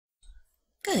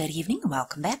Good evening and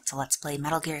welcome back to Let's Play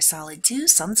Metal Gear Solid 2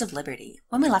 Sons of Liberty.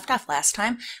 When we left off last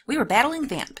time, we were battling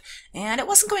Vamp, and it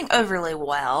wasn't going overly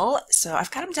well, so I've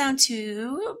got him down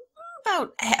to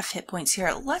about half hit points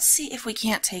here. Let's see if we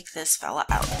can't take this fella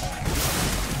out.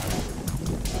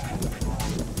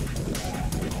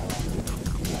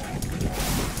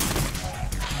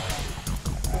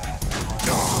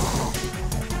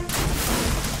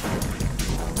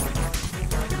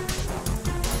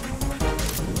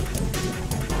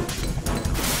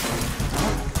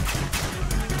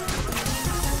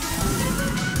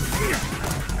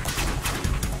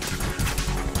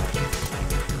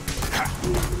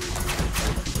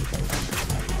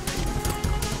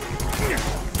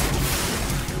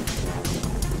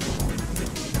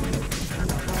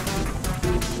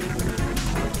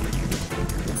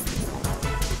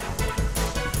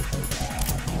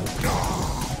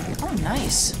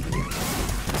 Nice.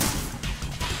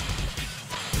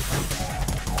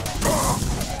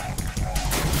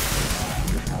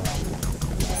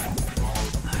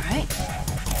 All right.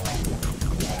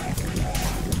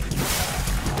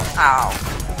 Ow.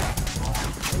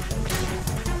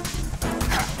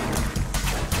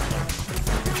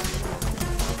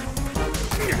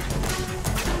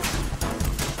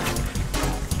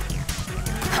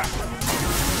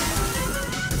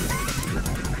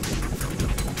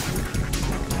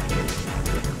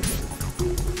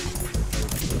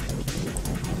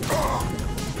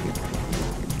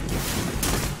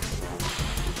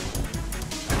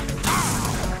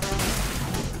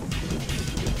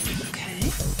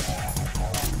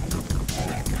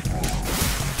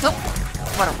 Nope.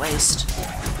 What a waste.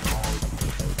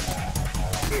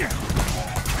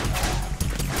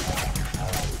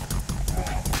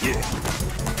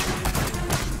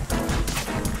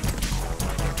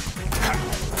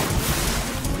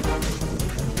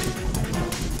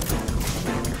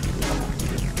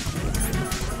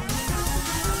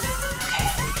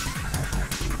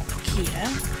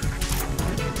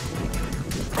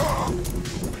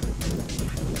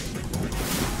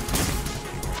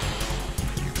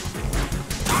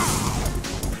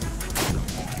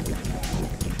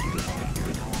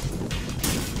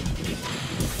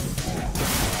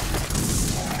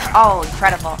 Oh,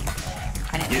 incredible.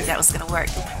 I didn't think that was going to work.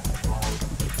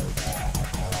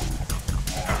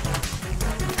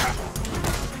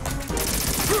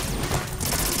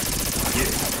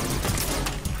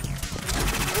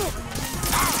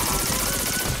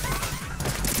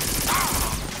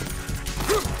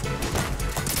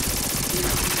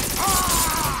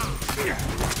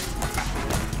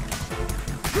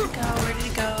 Where did he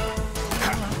go?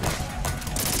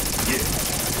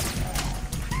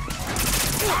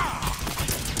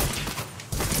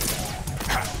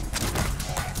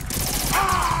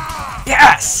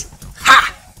 Yes!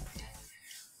 Ha!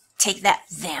 Take that,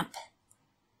 Vamp.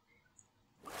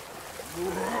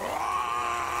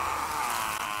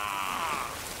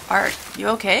 Are you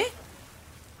okay?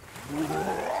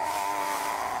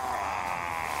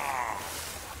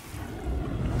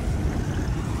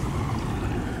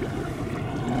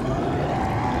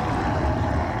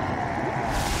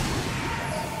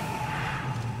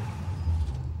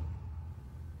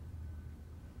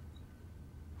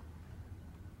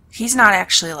 He's not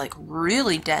actually, like,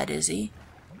 really dead, is he?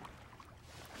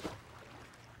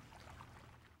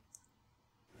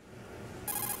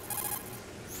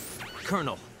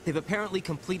 Colonel, they've apparently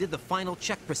completed the final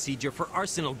check procedure for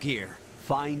arsenal gear.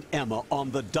 Find Emma on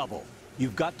the double.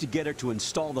 You've got to get her to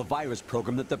install the virus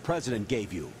program that the President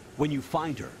gave you. When you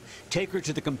find her, take her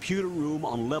to the computer room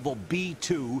on level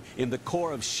B2 in the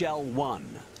core of Shell 1.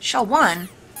 Shell 1?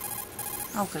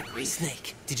 Oh, good grief.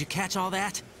 Snake, did you catch all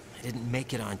that? I didn't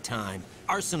make it on time.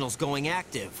 Arsenal's going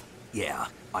active. Yeah,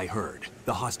 I heard.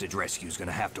 The hostage rescue's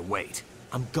gonna have to wait.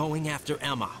 I'm going after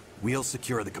Emma. We'll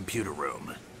secure the computer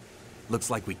room. Looks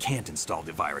like we can't install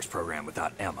the virus program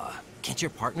without Emma. Can't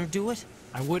your partner do it?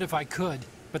 I would if I could,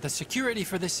 but the security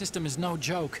for this system is no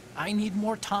joke. I need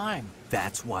more time.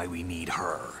 That's why we need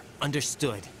her.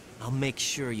 Understood. I'll make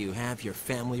sure you have your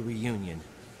family reunion.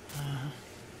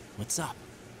 What's up?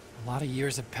 A lot of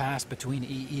years have passed between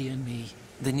EE and me.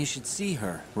 Then you should see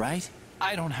her, right?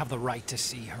 I don't have the right to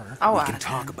see her. Oh, We can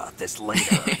talk about this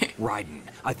later. Raiden,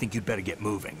 I think you'd better get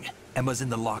moving. Emma's in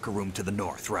the locker room to the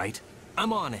north, right?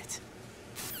 I'm on it.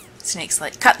 Snake's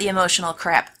like, cut the emotional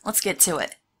crap. Let's get to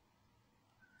it.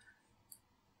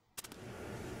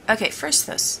 Okay, first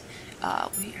this. We are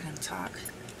going to talk.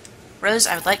 Rose,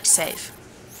 I would like to save.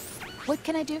 What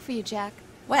can I do for you, Jack?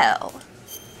 Well...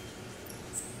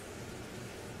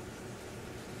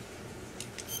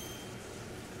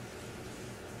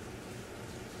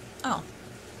 Oh.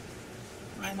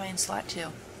 am I in slot 2?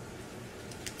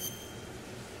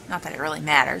 Not that it really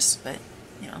matters, but,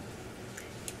 you know.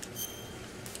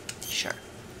 Sure.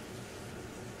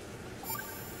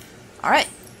 Alright.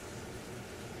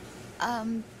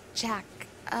 Jack,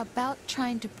 about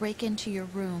trying to break into your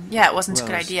room. Yeah, it wasn't a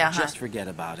good Rose, idea, huh? just forget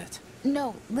about it.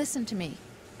 No, listen to me.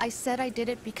 I said I did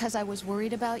it because I was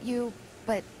worried about you,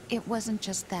 but it wasn't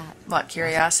just that. What,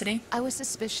 curiosity? I was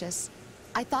suspicious.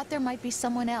 I thought there might be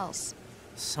someone else.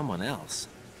 Someone else?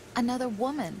 Another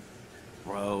woman.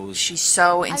 Rose. She's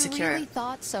so insecure. I really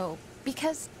thought so,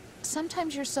 because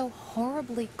sometimes you're so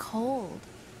horribly cold.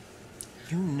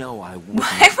 You know I wouldn't.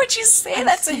 Why would you say I'm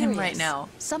that to him serious. right now?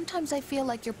 Sometimes I feel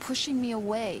like you're pushing me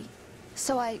away.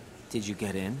 So I... Did you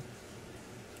get in?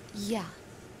 Yeah.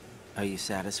 Are you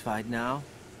satisfied now?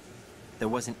 There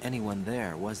wasn't anyone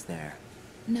there, was there?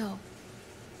 No.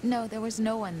 No, there was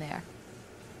no one there.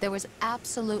 There was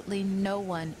absolutely no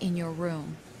one in your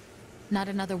room. Not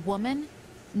another woman,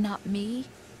 not me,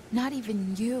 not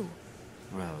even you.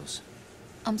 Rose.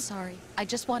 I'm sorry. I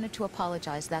just wanted to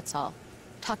apologize, that's all.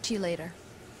 Talk to you later.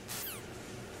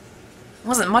 It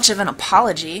wasn't much of an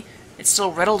apology. It's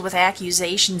still riddled with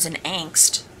accusations and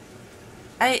angst.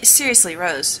 Seriously,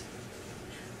 Rose.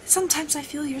 Sometimes I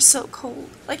feel you're so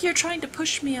cold. Like you're trying to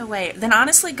push me away. Then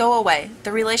honestly, go away.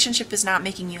 The relationship is not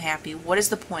making you happy. What is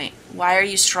the point? Why are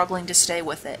you struggling to stay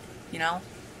with it? You know?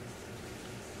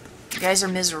 You guys are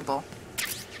miserable.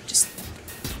 Just...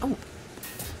 Oh.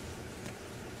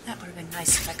 That would have been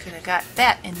nice if I could have got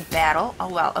that in the battle.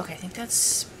 Oh well, okay, I think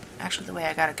that's actually the way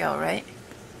I gotta go, right?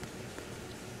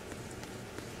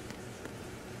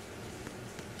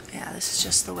 Yeah, this is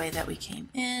just the way that we came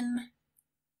in.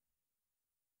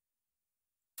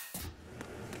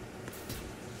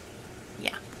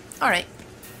 Yeah, alright.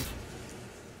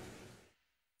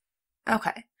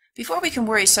 Okay, before we can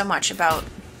worry so much about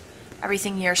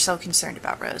everything you're so concerned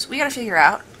about, Rose, we gotta figure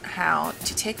out how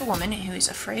to take a woman who is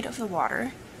afraid of the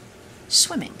water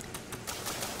swimming.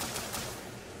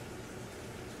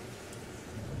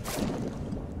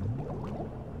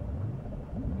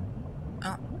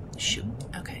 Oh, shoot.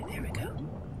 Okay, there we go.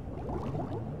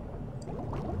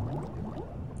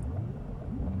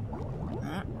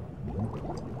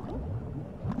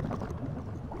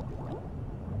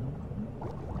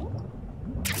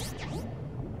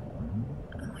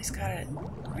 Always gotta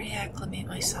reacclimate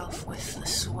myself with the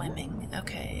swimming.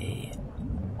 Okay.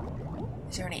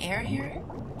 Is there any air here?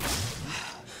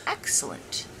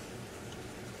 Excellent.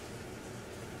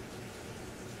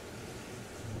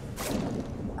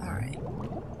 Alright.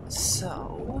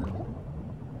 So...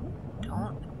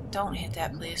 Don't hit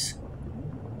that, please.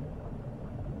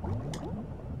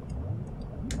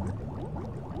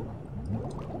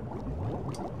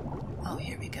 Oh,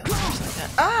 here we go.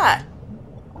 Ah!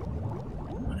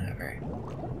 Whatever.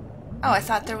 Oh, I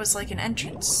thought there was like an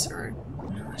entrance, or...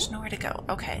 No, there's nowhere to go.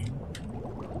 Okay.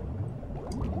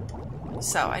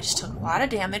 So, I just took a lot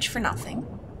of damage for nothing.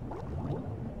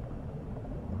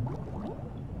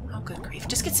 Oh, good grief.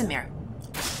 Just get some air.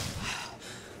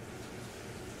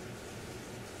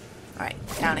 Alright,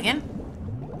 down again.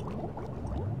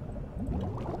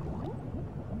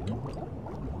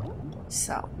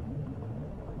 So.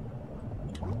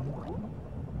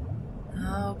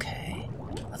 Okay.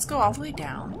 Let's go all the way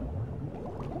down.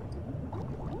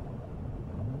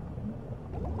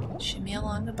 Shimmy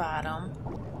along the bottom.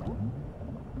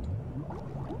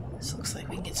 This looks like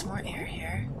we can get some more air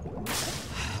here.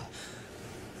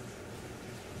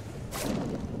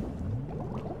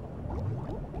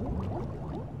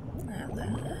 And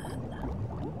then...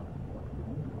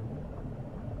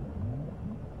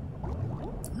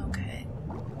 Okay.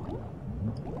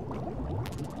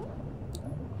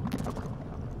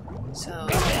 So...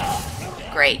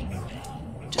 Great.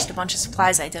 Just a bunch of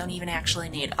supplies I don't even actually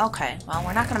need. Okay, well,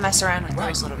 we're not gonna mess around with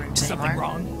those little rooms Something anymore.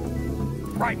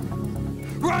 wrong? Right.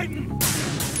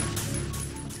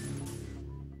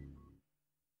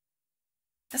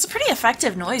 That's a pretty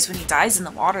effective noise when he dies in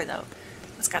the water, though.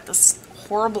 It's got this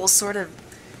horrible sort of...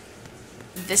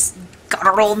 this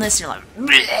gutturalness, you're like...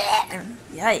 Bleh!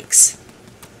 Yikes.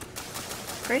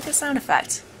 Pretty good sound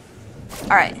effect.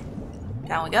 Alright.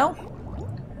 Down we go.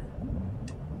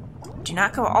 Do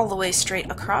not go all the way straight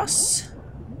across.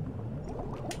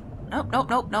 Nope, nope,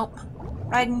 nope, nope.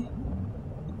 Riding.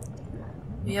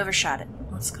 We overshot it.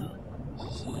 Let's go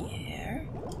here.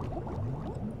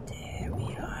 There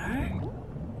we are.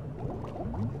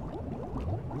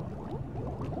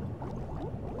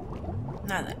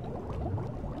 Now then.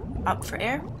 Up for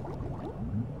air.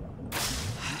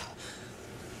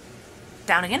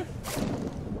 Down again.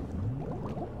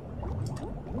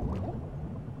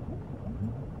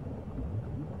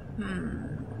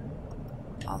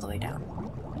 all the way down.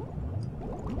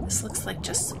 This looks like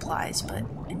just supplies, but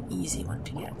an easy one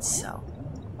to get, so.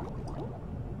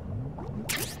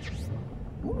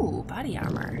 Ooh, body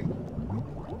armor.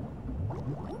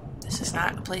 This is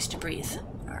not a place to breathe.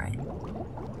 Alright.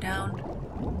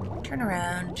 Down. Turn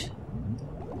around.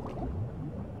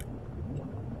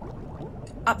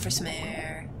 Up for some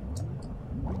air.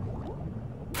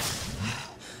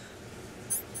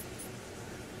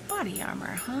 Body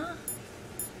armor, huh?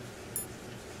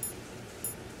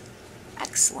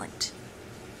 Excellent.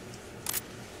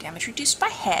 Damage reduced by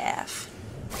half.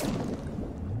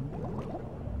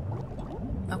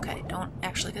 Okay, don't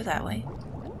actually go that way.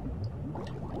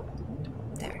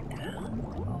 There,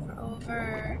 down,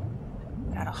 over.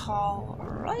 Got a hall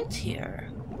right here.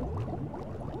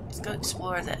 Let's go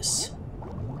explore this.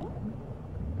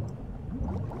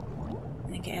 I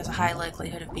think it has a high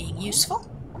likelihood of being useful.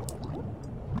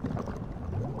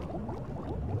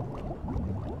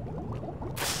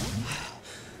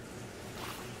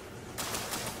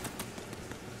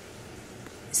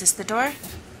 Is this the door?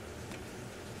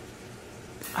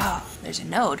 Oh, there's a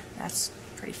node. That's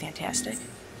pretty fantastic.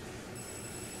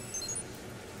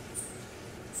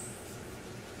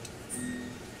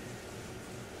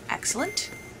 Excellent.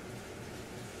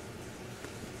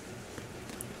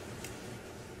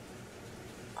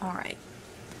 Alright.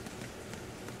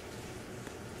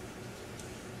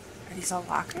 Are these all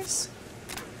lockers?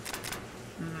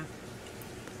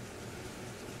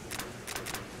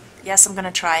 Yes, I'm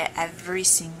gonna try every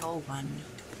single one.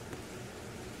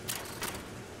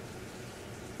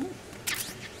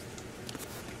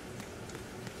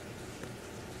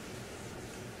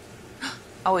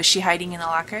 Oh, is she hiding in the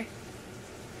locker?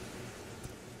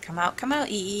 Come out,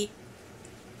 EE.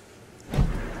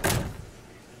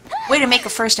 Way to make a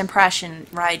first impression,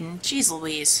 Raiden. Jeez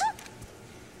Louise.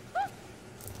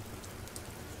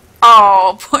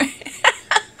 Oh, poor.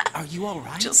 Are you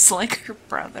alright? Just like her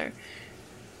brother.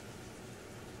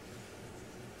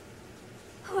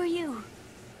 Who are you?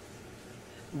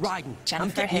 Raiden,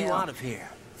 Jennifer I'm getting you Hale. out of here.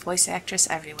 Voice actress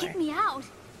everywhere. Get me out.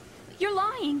 You're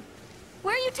lying.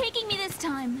 Where are you taking me this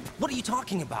time? What are you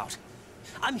talking about?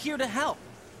 I'm here to help.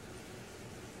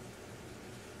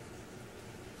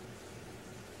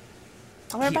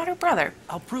 Tell her about her brother.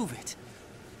 I'll prove it.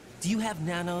 Do you have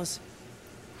nanos?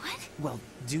 What? Well,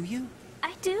 do you?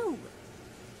 I do.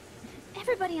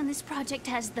 Everybody on this project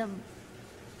has them.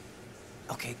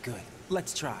 Okay, good.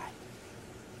 Let's try.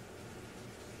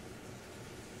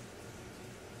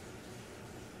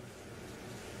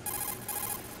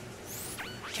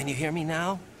 Can you hear me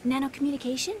now?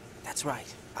 Nanocommunication? That's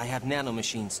right. I have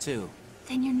nanomachines too.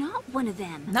 Then you're not one of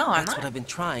them. No, I'm That's what not. I've been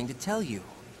trying to tell you.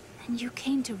 And you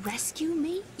came to rescue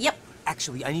me? Yep.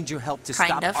 Actually, I need your help to Kind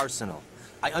stop of. Arsenal.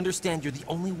 I understand you're the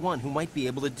only one who might be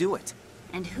able to do it.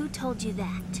 And who told you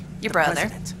that? Your The brother.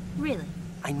 President. Really?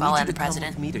 I need Well, you and to the come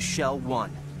president. with me to Shell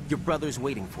 1. Your brother's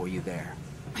waiting for you there.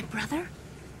 My brother?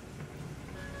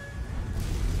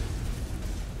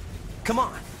 Come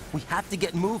on, we have to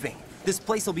get moving. This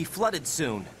place will be flooded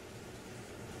soon.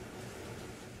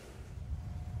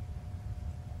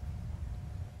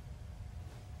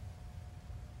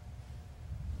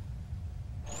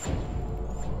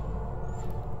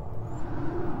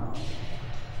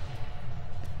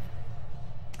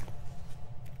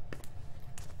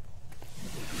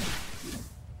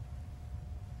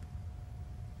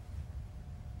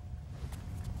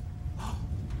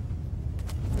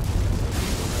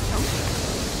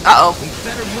 Uh-oh. We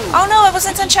better move. Oh no, I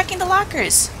wasn't done checking the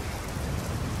lockers.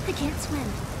 I can't swim.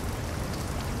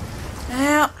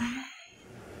 Well,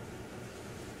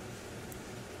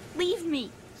 Leave me.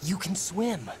 You can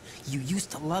swim. You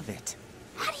used to love it.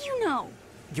 How do you know?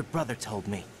 Your brother told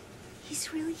me.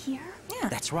 He's really here? yeah.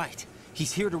 That's right.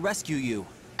 He's here to rescue you.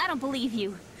 I don't believe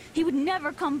you. He would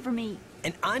never come for me.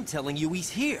 And I'm telling you he's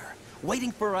here,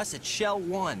 waiting for us at Shell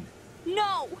 1.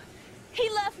 No! He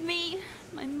left me,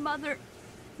 my mother,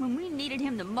 when we needed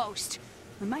him the most.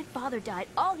 When my father died,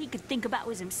 all he could think about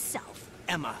was himself.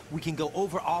 Emma, we can go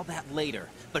over all that later.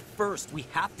 But first, we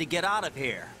have to get out of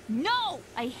here. No!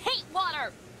 I hate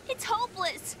water! It's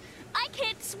hopeless! I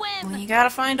can't swim! Well, you gotta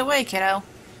find a way, kiddo.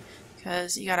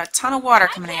 Because you got a ton of water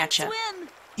I coming can't at you. swim!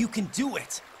 You can do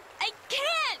it. I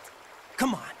can't!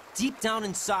 Come on, deep down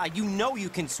inside, you know you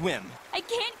can swim. I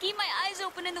can't keep my eyes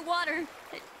open in the water.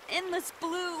 Endless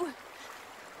blue.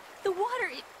 The water,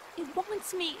 it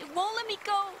wants me. It won't let me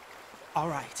go. All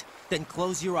right, then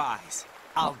close your eyes.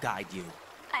 I'll guide you.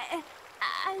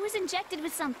 I was injected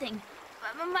with something.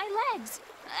 My legs.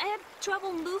 I have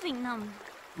trouble moving them.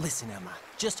 Listen, Emma,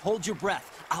 just hold your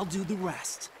breath. I'll do the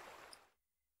rest.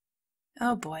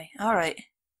 Oh boy. Alright.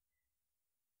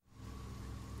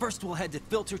 First we'll head to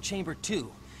filter chamber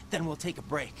 2, then we'll take a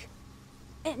break.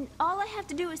 And all I have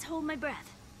to do is hold my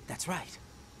breath. That's right.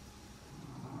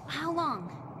 How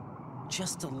long?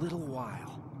 Just a little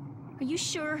while. Are you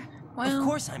sure? Well, Of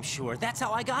course I'm sure. That's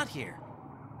how I got here.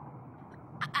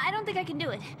 I don't think I can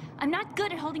do it. I'm not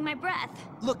good at holding my breath.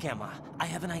 Look, Emma, I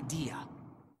have an idea.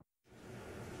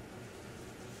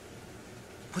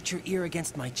 Put your ear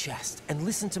against my chest and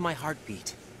listen to my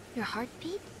heartbeat. Your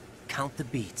heartbeat? Count the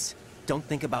beats. Don't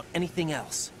think about anything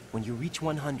else. When you reach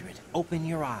 100, open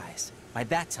your eyes. By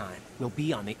that time, we'll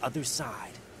be on the other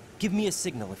side. Give me a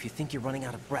signal if you think you're running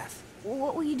out of breath.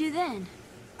 What will you do then?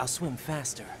 I'll swim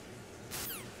faster.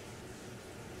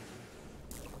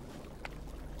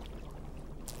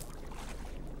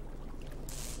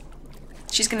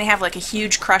 she's gonna have like a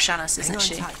huge crush on us, Hang isn't on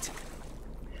she? tight.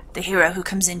 The hero who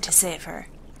comes in to save her.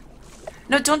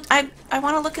 No, don't. I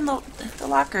want to look in the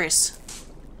lockers.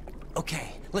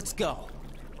 Okay, let's go.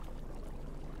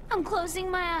 I'm closing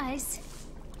my eyes.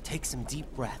 Take some deep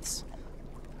breaths.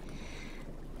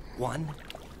 1,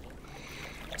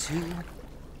 2,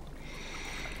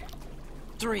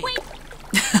 3. Wait.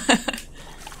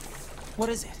 What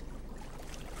is it?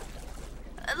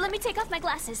 Let me take off my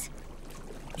glasses.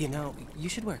 You know, you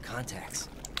should wear contacts.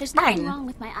 There's nothing Fine. wrong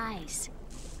with my eyes.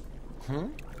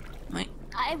 Wait,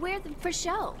 I wear them for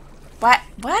show.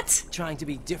 what? Trying to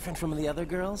be different from the other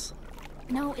girls?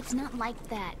 No, it's not like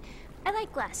that. I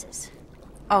like glasses.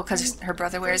 Oh, because her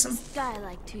brother wears There's them? this guy I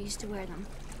liked who used to wear them.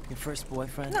 Your first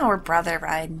boyfriend? No, her brother,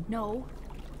 Ryden. No.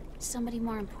 Somebody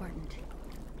more important.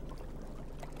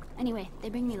 Anyway, they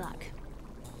bring me luck.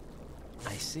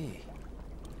 I see.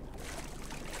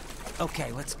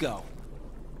 Okay, let's go.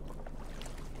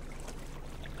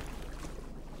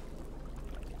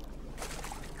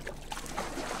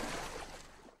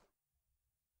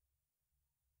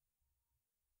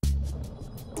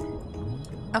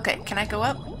 Okay, can I go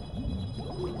up?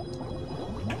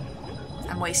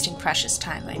 I'm wasting precious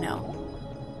time, I know.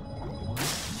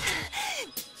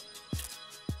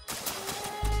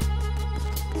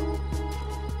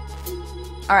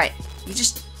 Alright, you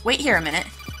just wait here a minute.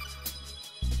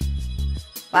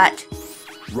 What?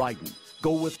 Raiden,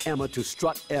 go with Emma to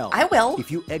Strut L. I will.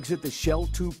 If you exit the Shell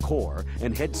 2 core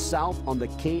and head south on the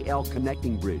KL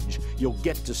connecting bridge, you'll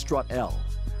get to Strut L.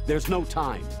 There's no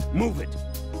time. Move it.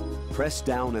 Press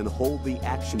down and hold the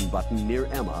action button near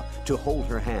Emma to hold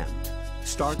her hand.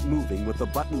 Start moving with the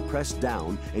button pressed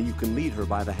down and you can lead her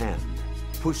by the hand.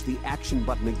 Push the action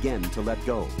button again to let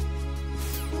go.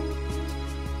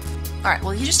 Alright,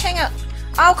 well, you just hang out.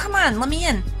 Oh, come on, let me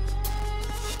in.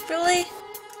 Really?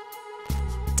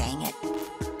 Dang it.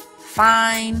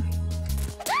 Fine.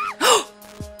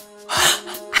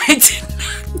 I did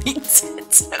not mean to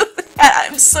do that.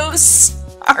 I'm so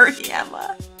sorry,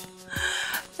 Emma.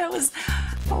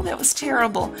 That was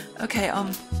terrible. Okay,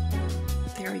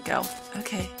 there we go.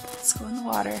 Okay, let's go in the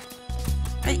water.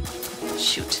 Hey,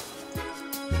 shoot.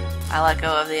 I let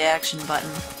go of the action button.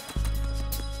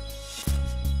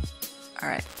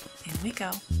 Alright, in we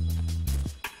go.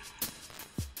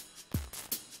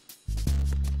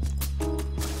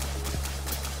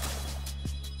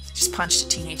 Just punched a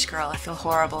teenage girl. I feel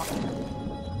horrible.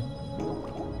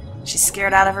 She's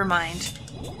scared out of her mind.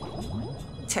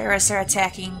 Terrorists are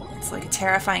attacking. It's like a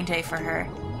terrifying day for her.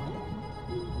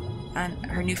 And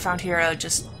her newfound hero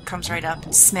just comes right up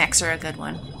and smacks her a good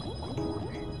one.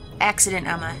 Accident,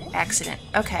 Emma. Accident.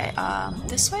 Okay,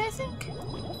 this way, I think?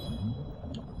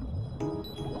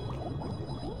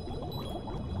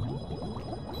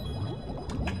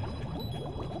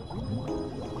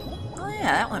 Oh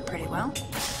yeah, that went pretty well.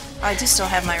 Oh, I do still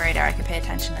have my radar. I can pay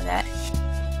attention to that.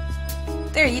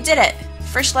 There, you did it!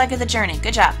 First leg of the journey.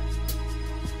 Good job.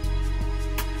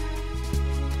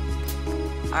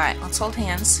 Alright, let's hold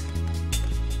hands.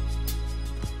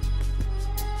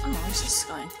 Oh, where's this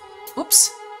going? Oops.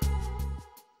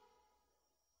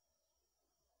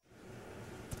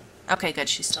 Okay, good.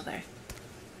 She's still there.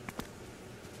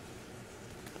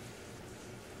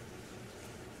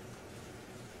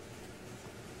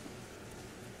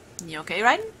 You okay,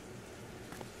 Ryden?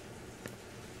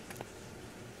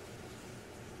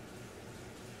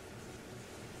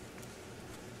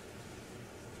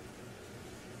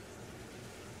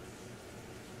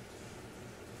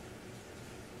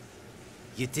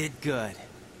 You did good.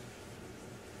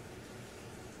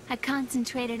 I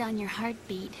concentrated on your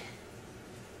heartbeat.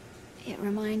 It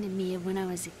reminded me of when I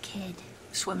was a kid.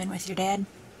 Swimming with your dad?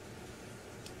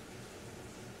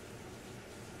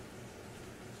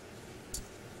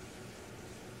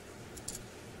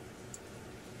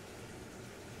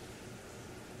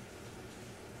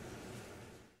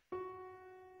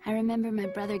 I remember my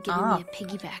brother giving me a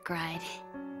piggyback ride.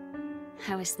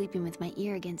 I was sleeping with my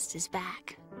ear against his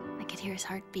back. I could hear his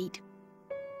heartbeat.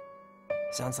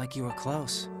 Sounds like you were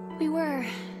close. We were,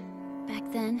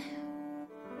 back then.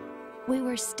 We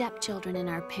were stepchildren in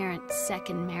our parents'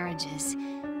 second marriages.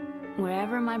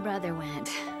 Wherever my brother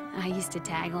went, I used to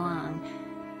tag along.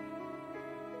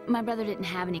 My brother didn't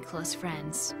have any close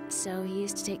friends, so he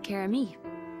used to take care of me.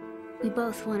 We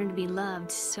both wanted to be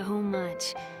loved so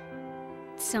much.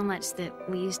 So much that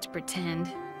we used to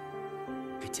pretend.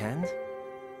 Pretend?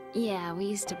 Yeah, we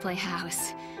used to play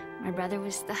house. My brother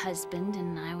was the husband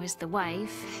and I was the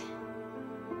wife.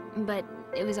 But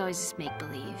it was always just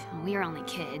make-believe. We were only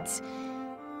kids.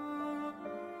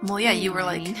 Well, yeah, you were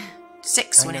like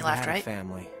 6 I when he never left, had a right?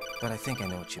 family, but I think I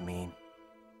know what you mean.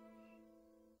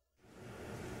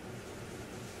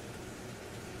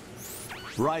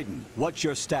 Raiden, what's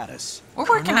your status? We're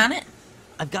working on it.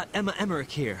 I've got Emmerich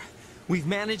here. We've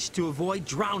managed to avoid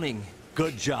drowning.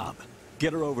 Good job.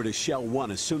 Get her over to Shell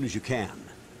 1 as soon as you can.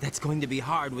 That's going to be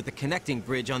hard with the connecting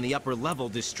bridge on the upper level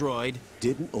destroyed.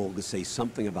 Didn't Olga say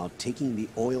something about taking the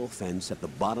oil fence at the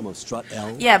bottom of Strut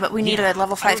L? Yeah, but we need a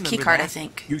level I 5 remember keycard, I that.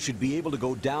 think. You should be able to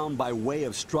go down by way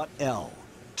of Strut L.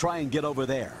 Try and get over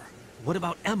there. What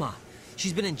about Emma?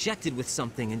 She's been injected with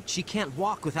something and she can't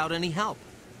walk without any help.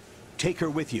 Take her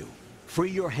with you.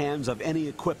 Free your hands of any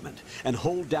equipment and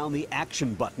hold down the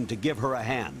action button to give her a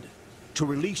hand. To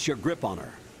release your grip on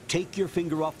her, take your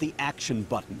finger off the action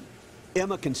button.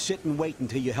 Emma can sit and wait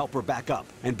until you help her back up.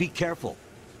 And be careful.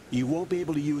 You won't be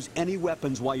able to use any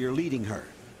weapons while you're leading her.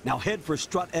 Now head for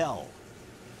Strut L.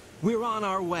 We're on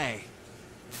our way.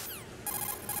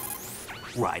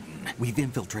 Raiden, we've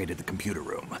infiltrated the computer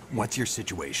room. What's your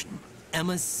situation?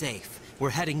 Emma's safe. We're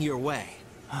heading your way.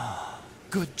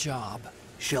 Good job.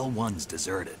 Shell 1's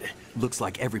deserted. Looks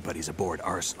like everybody's aboard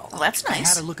Arsenal. Well, that's I had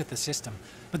nice. a look at the system,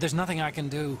 but there's nothing I can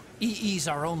do. EE's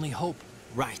our only hope.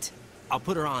 Right. I'll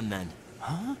put her on then.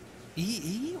 Huh?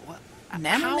 EE? What?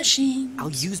 Nano machine. I'll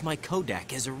use my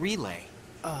Kodak as a relay.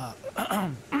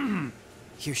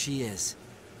 Here she is.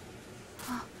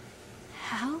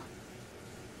 Hal?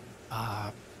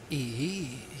 EE,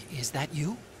 is that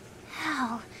you?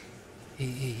 Hal?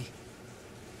 EE.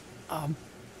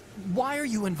 Why are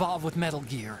you involved with Metal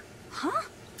Gear? Huh?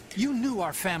 You knew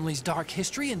our family's dark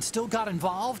history and still got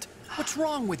involved? What's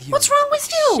wrong with you? What's wrong with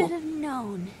Should you? have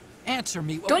known. Answer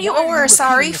me. Don't you Why owe are her a repeating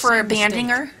sorry the for same abandoning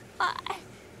mistake? her?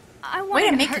 I Way wanted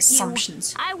to to make hurt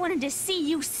assumptions. you. I wanted to see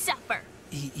you suffer.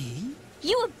 EE?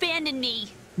 You abandoned me.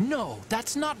 No,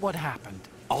 that's not what happened.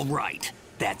 All right,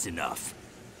 that's enough.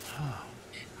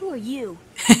 Who are you?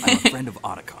 I'm a friend of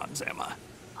Otacon's, Emma.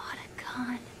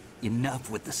 Otacon. Enough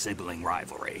with the sibling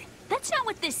rivalry. That's not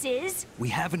what this is. We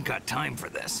haven't got time for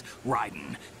this.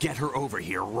 Raiden, get her over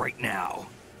here right now.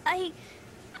 I...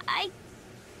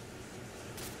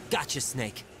 Gotcha,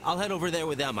 Snake. I'll head over there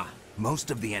with Emma.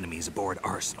 Most of the enemy's aboard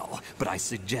Arsenal, but I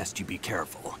suggest you be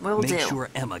careful. Will Make do. sure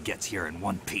Emma gets here in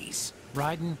one piece.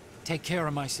 Raiden, take care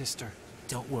of my sister.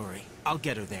 Don't worry. I'll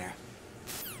get her there.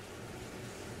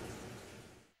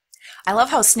 I love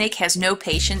how Snake has no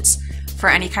patience for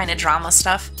any kind of drama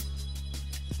stuff.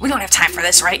 We don't have time for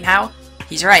this right now.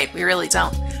 He's right, we really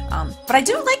don't. But I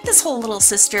do like this whole little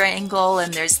sister angle,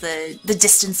 and there's the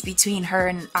distance between her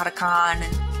and Otacon,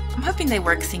 and I'm hoping they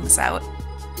work things out.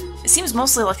 It seems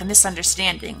mostly like a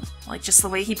misunderstanding, like just the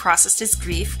way he processed his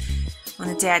grief when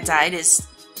the dad died is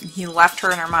he left her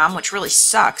and her mom, which really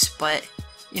sucks, but,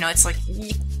 you know, it's like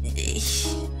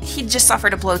he just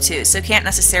suffered a blow too, so can't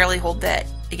necessarily hold that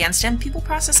against him. People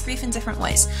process grief in different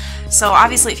ways. So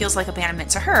obviously it feels like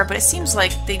abandonment to her, but it seems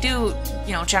like they do,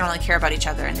 you know, generally care about each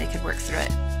other and they could work through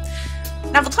it.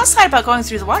 Now the plus side about going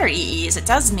through the water, EE, is it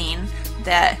does mean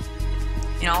that,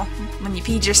 you know, when you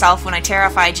peed yourself when I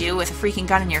terrified you with a freaking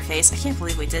gun in your face, I can't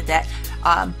believe we did that,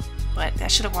 but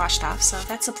that should have washed off, so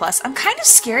that's a plus. I'm kind of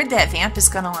scared that Vamp is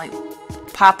gonna, like,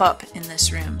 pop up in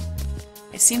this room.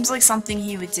 It seems like something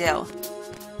he would do.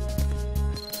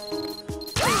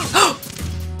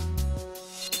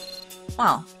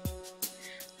 Well,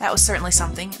 that was certainly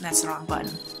something, and that's the wrong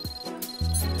button.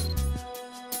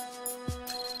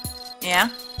 Yeah?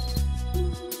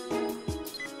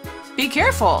 Be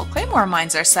careful! Claymore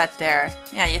mines are set there.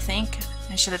 Yeah, you think?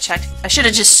 I should have checked. I should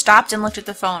have just stopped and looked at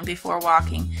the phone before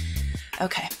walking.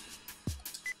 Okay.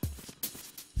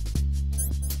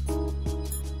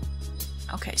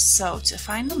 Okay, so to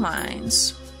find the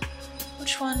mines...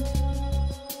 Which one?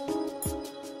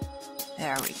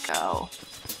 There we go.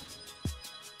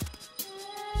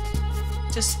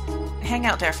 Just hang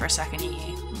out there for a second,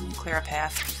 EE. Let me clear a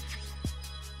path.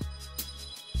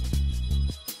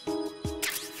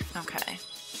 Okay.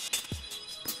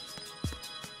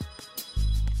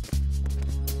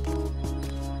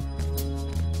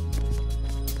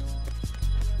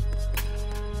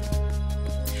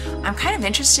 I'm kind of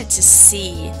interested to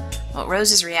see what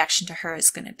Rose's reaction to her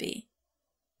is going to be.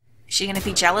 Is she going to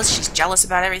be jealous? She's jealous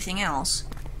about everything else.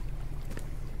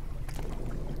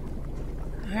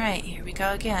 Alright, here we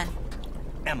go again.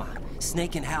 Emma,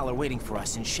 Snake and Hal are waiting for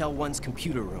us in Shell 1's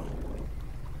computer room.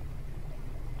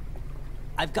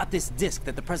 I've got this disk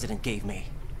that the President gave me.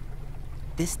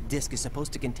 This disk is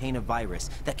supposed to contain a virus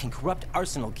that can corrupt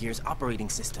Arsenal Gear's operating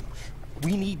system.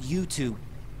 We need you to...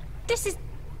 This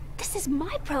is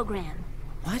my program.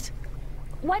 What?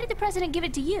 Why did the President give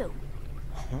it to you?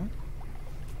 Huh?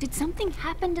 Did something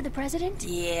happen to the President?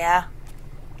 Yeah.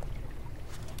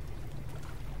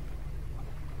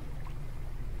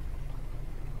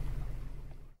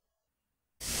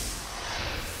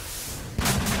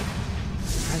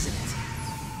 President.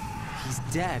 He's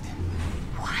dead.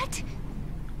 What?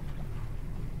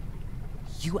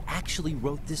 You actually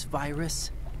wrote this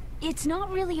virus? It's not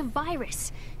really a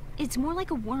virus. It's more like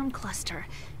a worm cluster.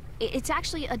 It's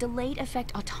actually a delayed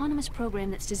effect autonomous program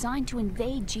that's designed to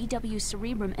invade GW's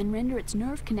cerebrum and render its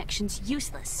nerve connections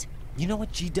useless. You know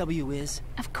what GW is?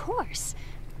 Of course.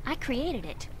 I created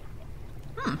it.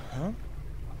 Huh?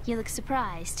 You look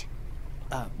surprised.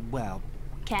 Well,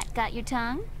 Cat got your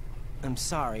tongue? I'm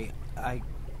sorry. How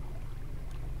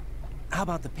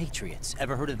about the Patriots?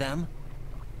 Ever heard of them?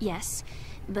 Yes,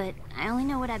 but I only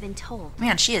know what I've been told.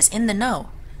 Man, she is in the know.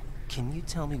 Can you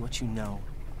tell me what you know?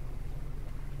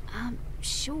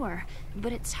 Sure,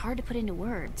 but it's hard to put into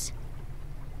words.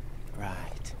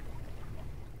 Right.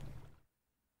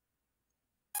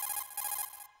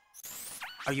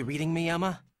 Are you reading me,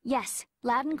 Emma? Yes,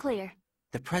 loud and clear.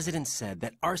 The President said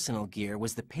that Arsenal Gear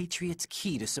was the Patriots'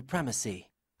 key to supremacy.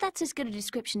 That's as good a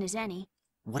description as any.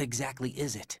 What exactly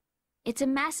is it? It's a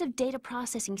massive data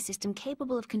processing system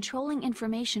capable of controlling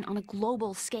information on a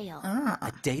global scale.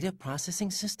 A data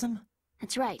processing system?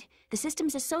 That's right. The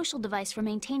system's a social device for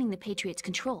maintaining the Patriots'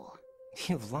 control.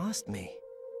 You've lost me.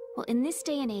 Well, in this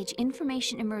day and age,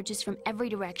 information emerges from every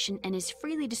direction and is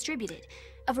freely distributed.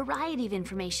 A variety of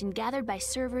information gathered by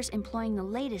servers employing the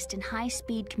latest in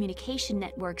high-speed communication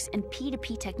networks and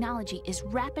P2P technology is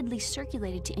rapidly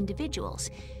circulated to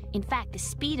individuals. In fact, the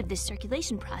speed of this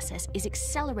circulation process is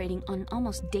accelerating on an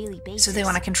almost daily basis. So they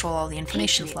want to control all the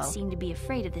information Patriots flow. seem to be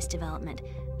afraid of this development.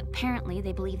 Apparently,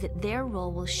 they believe that their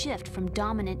role will shift from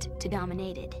dominant to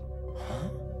dominated. Huh?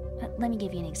 Let me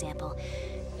give you an example.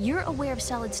 You're aware of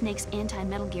Solid Snake's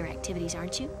anti-Metal Gear activities,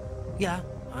 aren't you? Yeah,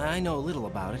 I know a little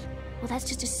about it. Well, that's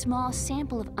just a small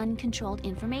sample of uncontrolled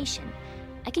information.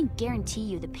 I can guarantee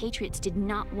you the Patriots did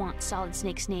not want Solid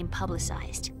Snake's name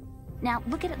publicized. Now,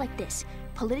 look at it like this.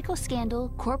 Political scandal,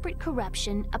 corporate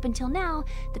corruption, up until now,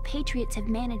 the Patriots have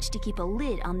managed to keep a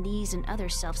lid on these and other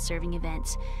self-serving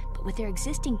events. But with their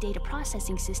existing data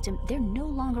processing system, they're no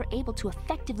longer able to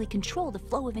effectively control the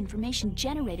flow of information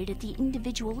generated at the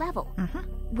individual level.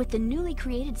 With the newly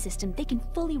created system, they can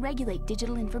fully regulate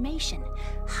digital information.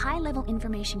 High-level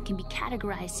information can be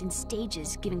categorized in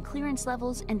stages, given clearance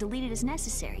levels, and deleted as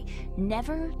necessary,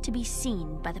 never to be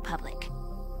seen by the public.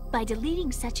 By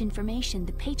deleting such information,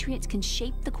 the Patriots can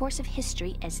shape the course of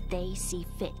history as they see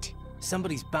fit.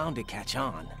 Somebody's bound to catch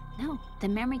on. No, the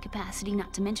memory capacity,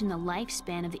 not to mention the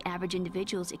lifespan of the average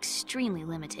individual, is extremely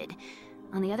limited.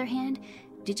 On the other hand,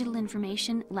 digital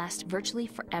information lasts virtually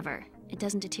forever. It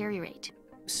doesn't deteriorate.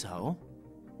 So?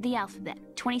 The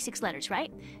alphabet, 26 letters,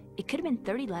 right? It could have been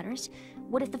 30 letters.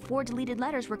 What if the 4 deleted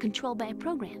letters were controlled by a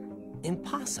program?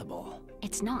 Impossible.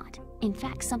 It's not. In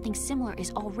fact, something similar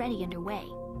is already underway.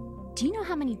 Do you know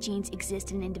how many genes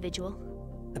exist in an individual?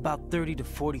 About 30 to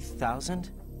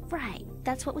 40,000? Right,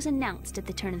 that's what was announced at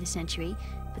the turn of the century,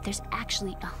 but there's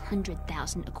actually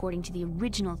 100,000 according to the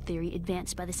original theory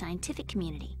advanced by the scientific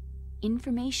community.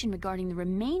 Information regarding the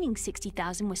remaining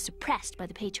 60,000 was suppressed by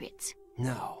the Patriots.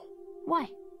 No. Why?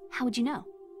 How would you know?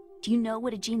 Do you know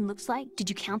what a gene looks like? Did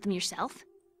you count them yourself?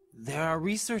 There are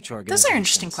research organizations. Those are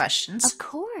interesting questions. Of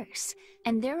course.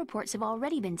 And their reports have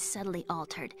already been subtly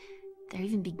altered. They're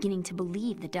even beginning to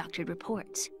believe the doctored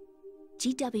reports.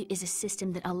 GW is a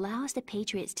system that allows the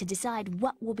Patriots to decide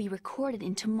what will be recorded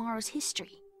in tomorrow's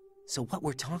history. So what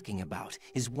we're talking about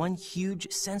is one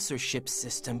huge censorship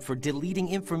system for deleting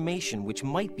information which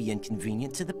might be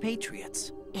inconvenient to the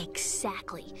Patriots.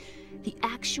 Exactly. The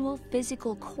actual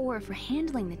physical core for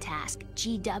handling the task,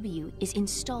 GW, is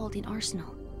installed in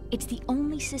Arsenal. It's the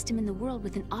only system in the world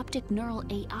with an optic neural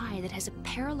AI that has a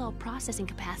parallel processing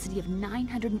capacity of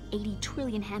 980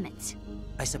 trillion Hammets.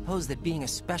 I suppose that being a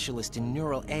specialist in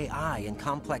neural AI and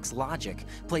complex logic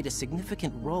played a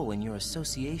significant role in your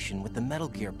association with the Metal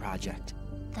Gear project.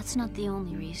 That's not the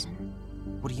only reason.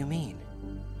 What do you mean?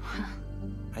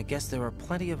 I guess there are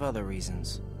plenty of other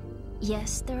reasons.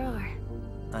 Yes, there are.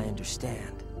 I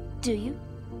understand. Do you?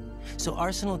 So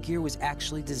Arsenal gear was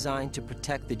actually designed to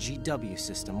protect the GW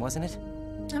system, wasn't it?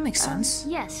 That makes sense.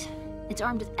 Yes. It's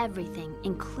armed with everything,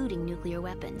 including nuclear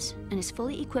weapons, and is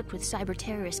fully equipped with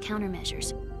cyber-terrorist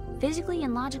countermeasures. Physically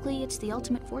and logically, it's the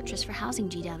ultimate fortress for housing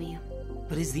GW.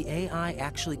 But is the AI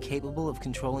actually capable of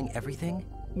controlling everything?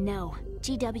 No.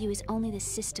 GW is only the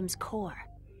system's core.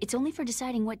 It's only for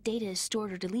deciding what data is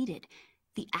stored or deleted.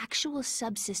 The actual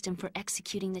subsystem for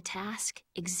executing the task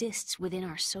exists within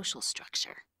our social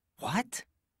structure. What?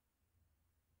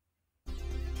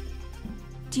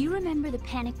 Do you remember the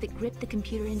panic that gripped the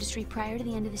computer industry prior to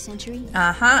the end of the century?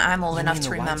 I'm old You enough mean to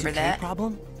the remember Y2K that.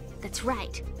 problem? That's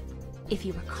right. If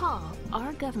you recall,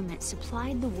 our government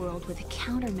supplied the world with a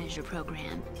countermeasure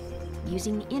program,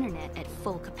 using the internet at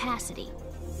full capacity.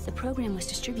 The program was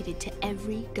distributed to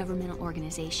every governmental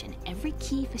organization, every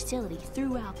key facility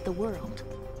throughout the world.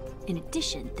 In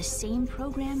addition, the same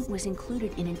program was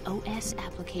included in an OS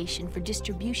application for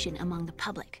distribution among the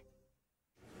public.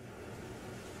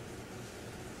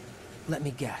 Let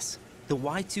me guess. The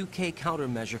Y2K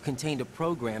countermeasure contained a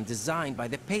program designed by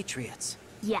the Patriots.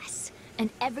 Yes, and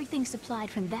everything supplied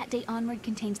from that day onward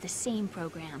contains the same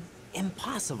program.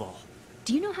 Impossible.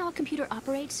 Do you know how a computer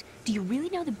operates? Do you really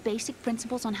know the basic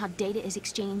principles on how data is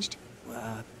exchanged?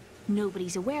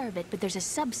 Nobody's aware of it, but there's a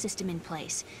subsystem in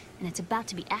place, and it's about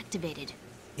to be activated.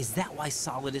 Is that why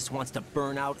Solidus wants to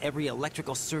burn out every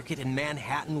electrical circuit in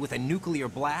Manhattan with a nuclear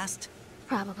blast?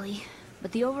 Probably,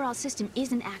 but the overall system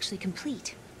isn't actually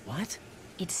complete. What?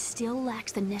 It still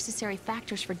lacks the necessary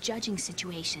factors for judging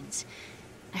situations.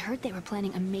 I heard they were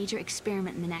planning a major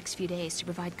experiment in the next few days to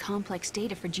provide complex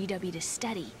data for GW to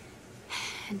study.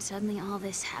 And suddenly all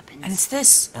this happens. And it's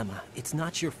this. Emma, it's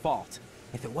not your fault.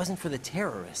 If it wasn't for the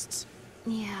terrorists...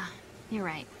 Yeah, you're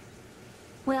right.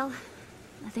 Well,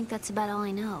 I think that's about all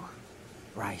I know.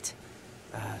 Right.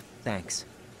 Thanks.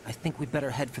 I think we'd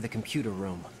better head for the computer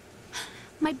room.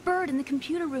 My bird in the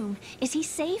computer room. Is he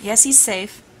safe? Yes, he's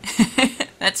safe.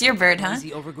 That's your bird, huh? Is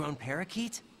the overgrown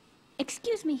parakeet?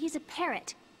 Excuse me, he's a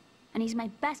parrot. And he's my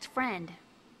best friend.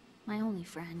 My only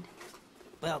friend.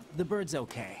 Well, the bird's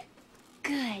okay.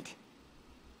 Good.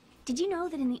 Did you know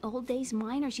that in the old days,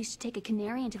 miners used to take a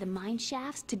canary into the mine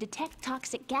shafts to detect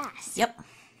toxic gas? Yep. I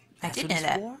That's did what know it's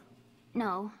that. for?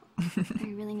 No. I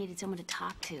really needed someone to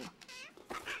talk to.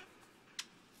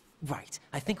 Right.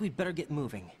 I think we'd better get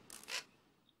moving.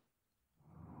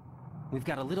 We've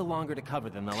got a little longer to cover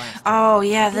than the last time. Oh,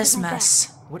 yeah, this my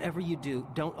mess. Whatever you do,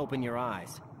 don't open your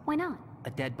eyes. Why not? A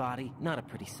dead body, not a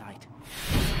pretty sight.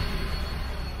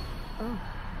 Oh.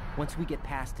 Once we get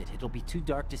past it, it'll be too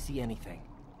dark to see anything.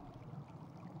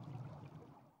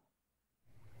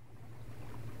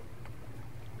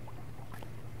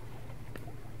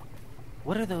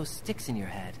 What are those sticks in your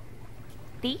head?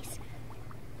 These?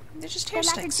 They're just They're hair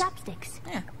lacquered sticks. chopsticks.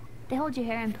 Yeah. They hold your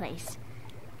hair in place.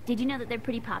 Did you know that they're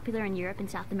pretty popular in Europe and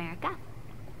South America?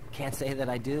 Can't say that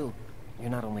I do. You're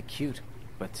not only cute,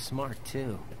 but smart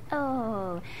too.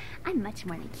 Oh, I'm much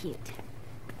more than cute.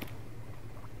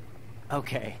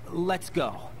 Okay, let's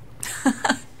go.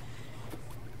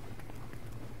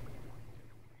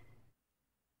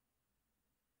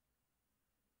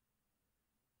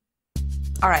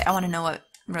 All right, I want to know what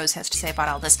Rose has to say about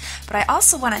all this, but I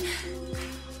also want to...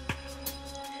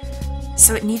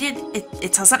 So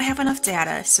it doesn't have enough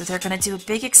data, so they're going to do a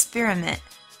big experiment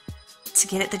to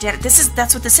get at the data.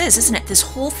 That's what this is, isn't it? This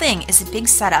whole thing is a big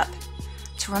setup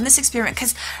to run this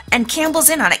experiment, and Campbell's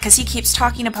in on it, because he keeps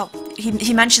talking about,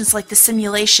 he mentions like the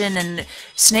simulation, and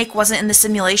Snake wasn't in the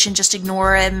simulation, just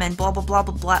ignore him, and blah blah blah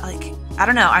blah blah. Like, I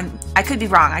don't know, I could be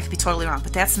wrong, I could be totally wrong,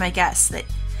 but that's my guess, that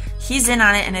he's in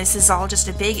on it, and this is all just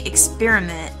a big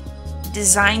experiment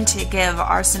designed to give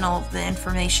Arsenal the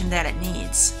information that it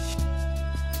needs.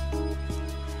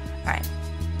 Alright.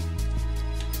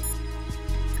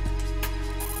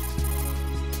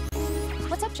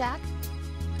 What's up, Jack?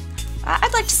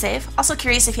 I'd like to save. Also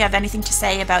curious if you have anything to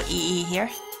say about EE here.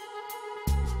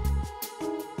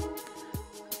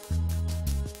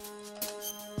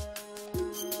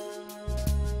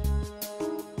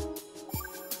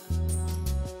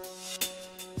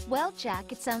 Well,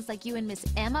 Jack, it sounds like you and Miss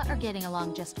Emma are getting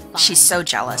along just fine. She's so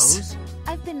jealous. Rose?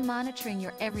 I've been monitoring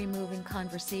your every move in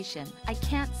conversation. I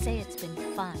can't say it's been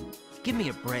fun. Give me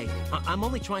a break. I'm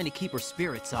only trying to keep her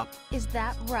spirits up. Is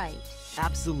that right?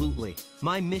 Absolutely.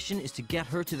 My mission is to get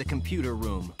her to the computer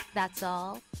room. That's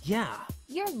all? Yeah.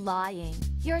 You're lying.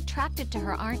 You're attracted to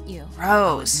her, aren't you?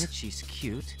 Rose. Isn't she's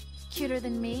cute? Cuter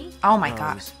than me? Oh my Rose,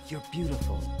 god. you're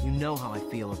beautiful. You know how I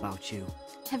feel about you.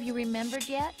 Have you remembered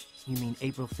yet? You mean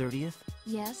April 30th?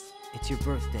 Yes. It's your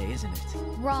birthday, isn't it?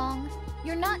 Wrong.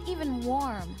 You're not even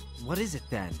warm. What is it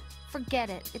then? Forget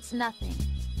it. It's nothing.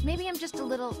 Maybe I'm just a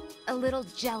little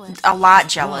jealous. A lot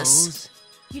jealous. Rose?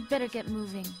 You'd better get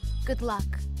moving. Good luck.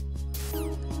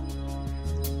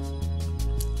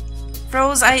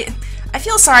 Rose, I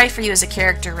feel sorry for you as a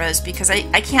character, Rose, because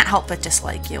I can't help but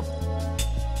dislike you.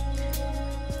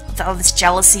 With all this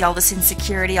jealousy, all this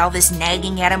insecurity, all this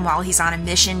nagging at him while he's on a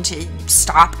mission to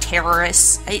stop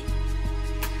terrorists.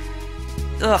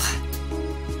 Ugh.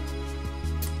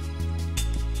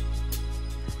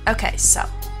 Okay, so,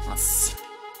 let's see.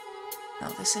 No,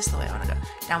 this is the way I want to go.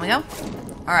 Down we go.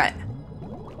 Alright.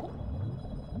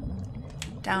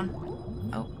 Down.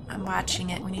 Oh, I'm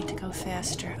watching it. We need to go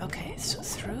faster. Okay, so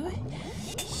through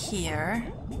here.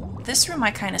 This room I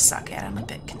kind of suck at. I'm a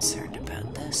bit concerned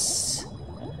about this.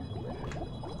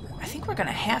 I think we're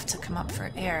gonna have to come up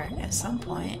for air at some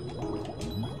point.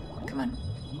 Come on.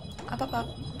 Up, up, up.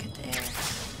 Get the air.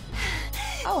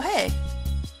 Oh, hey.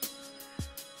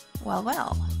 Well,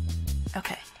 well.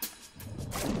 Okay.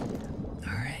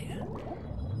 Alright.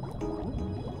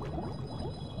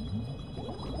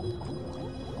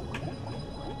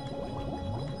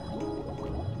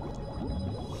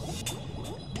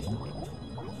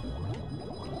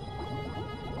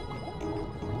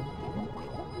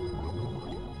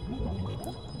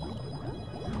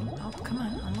 Oh, come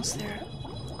on. Almost there.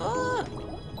 Oh!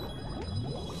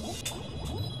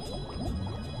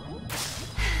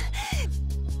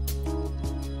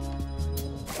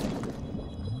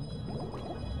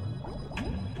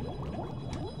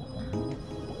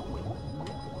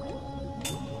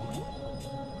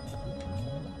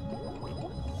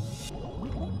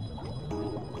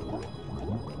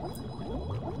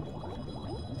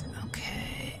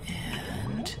 Okay,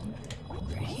 and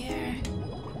over here.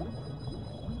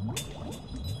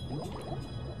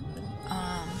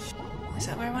 Is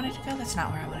that where I wanted to go? That's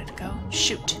not where I wanted to go.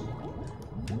 Shoot.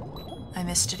 I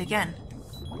missed it again.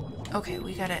 Okay,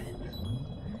 we gotta...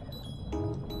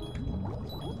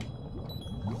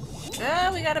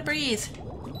 Ah, we gotta breathe.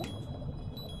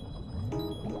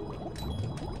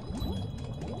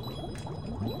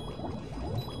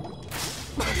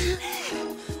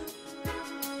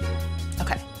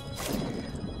 Okay.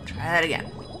 Try that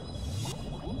again.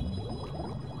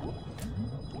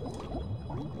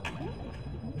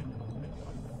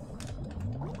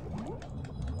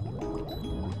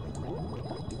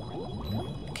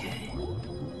 Okay.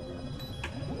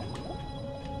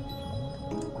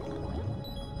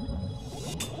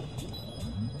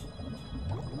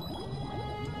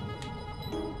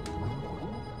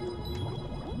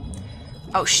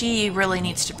 Oh, she really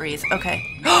needs to breathe. Okay.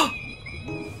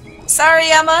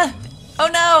 Sorry, Emma! Oh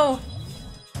no!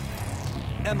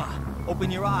 Emma,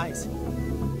 open your eyes.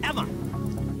 Emma!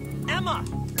 Emma!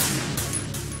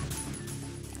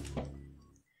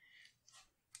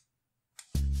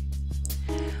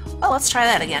 Well, let's try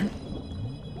that again.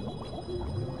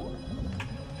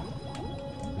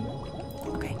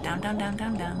 Okay, down, down, down,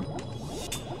 down, down.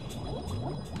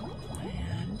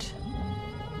 And...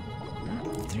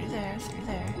 through there, through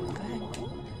there. Good.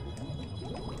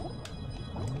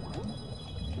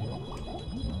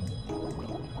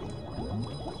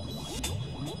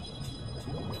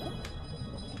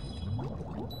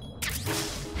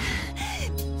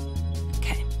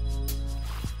 Okay.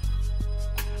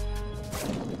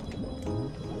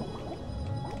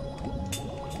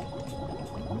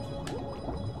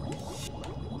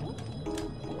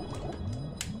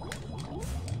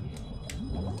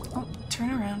 Oh, turn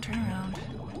around, turn around.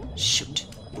 Shoot.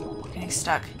 Getting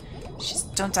stuck.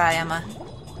 Don't die, Emma.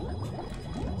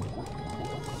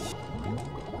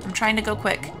 I'm trying to go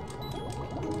quick.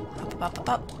 Up, up, up,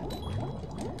 up.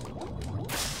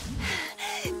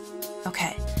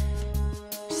 Okay.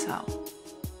 So.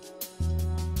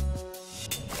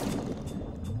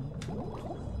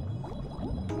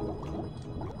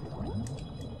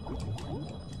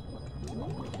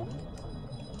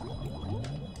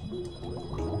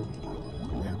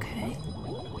 Okay.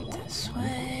 This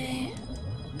way.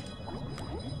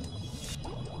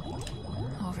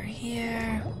 Over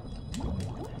here.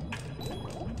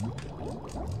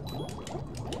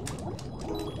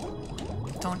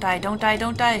 Don't die, don't die,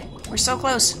 don't die. We're so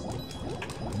close.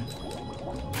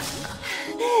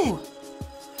 Ooh.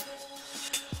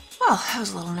 Well, that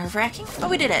was a little nerve-wracking, but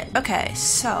we did it. Okay,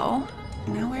 so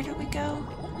now where do we go?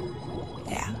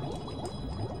 Yeah.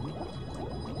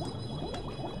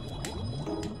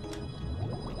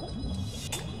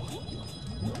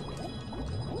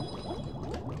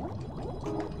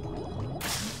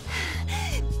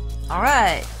 All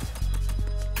right.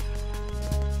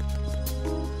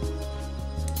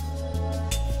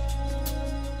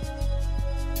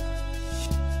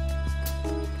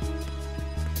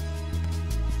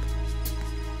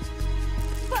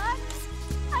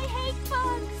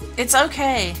 It's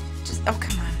okay. Just, oh,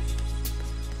 come on.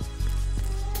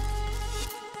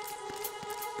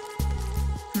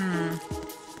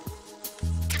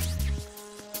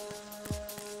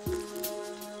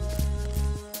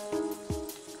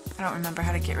 I don't remember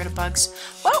how to get rid of bugs.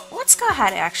 Well, let's go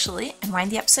ahead actually and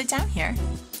wind the episode down here.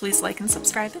 Please like and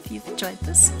subscribe if you've enjoyed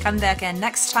this. Come back in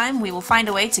next time. We will find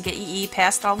a way to get EE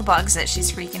past all the bugs that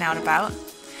she's freaking out about.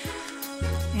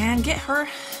 And get her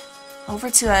over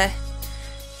to a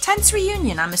tense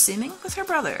reunion, I'm assuming, with her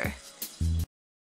brother.